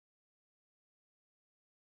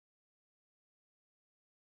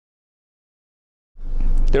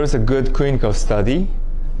There was a good clinical study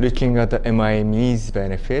looking at the MIME's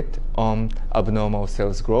benefit on abnormal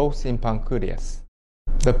cells growth in pancreas.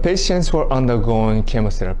 The patients were undergoing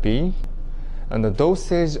chemotherapy, and the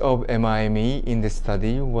dosage of MIME in the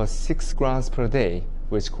study was 6 grams per day,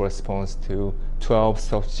 which corresponds to 12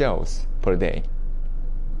 soft gels per day.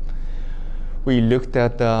 We looked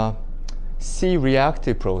at the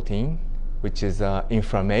C-reactive protein, which is an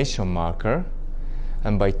inflammation marker,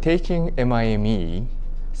 and by taking MIME,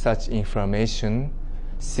 such inflammation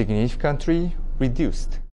significantly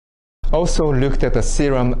reduced. Also looked at the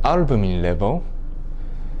serum albumin level,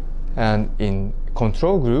 and in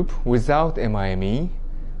control group without MIME,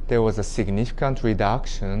 there was a significant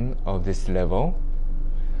reduction of this level,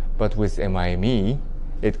 but with MIME,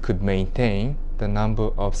 it could maintain the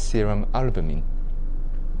number of serum albumin.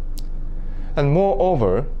 And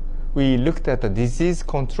moreover, we looked at the disease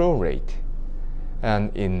control rate,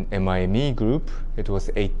 and in MIME group, it was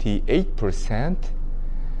 88%,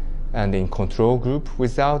 and in control group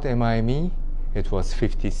without MIME, it was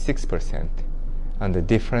 56%, and the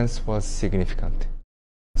difference was significant.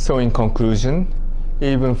 So in conclusion,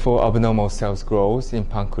 even for abnormal cells growth in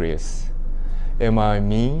pancreas,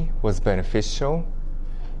 MIME was beneficial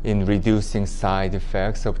in reducing side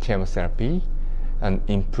effects of chemotherapy and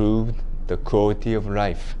improved the quality of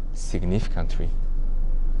life significantly.